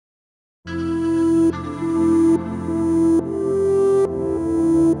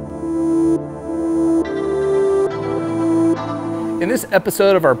this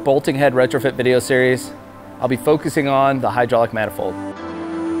episode of our bolting head retrofit video series, I'll be focusing on the hydraulic manifold.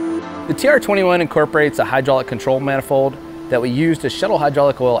 The TR21 incorporates a hydraulic control manifold that we use to shuttle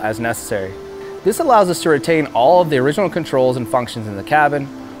hydraulic oil as necessary. This allows us to retain all of the original controls and functions in the cabin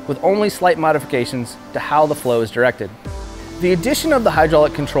with only slight modifications to how the flow is directed. The addition of the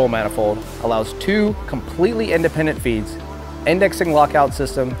hydraulic control manifold allows two completely independent feeds, indexing lockout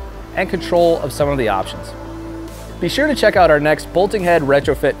system, and control of some of the options. Be sure to check out our next bolting head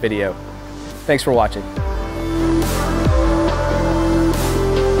retrofit video. Thanks for watching.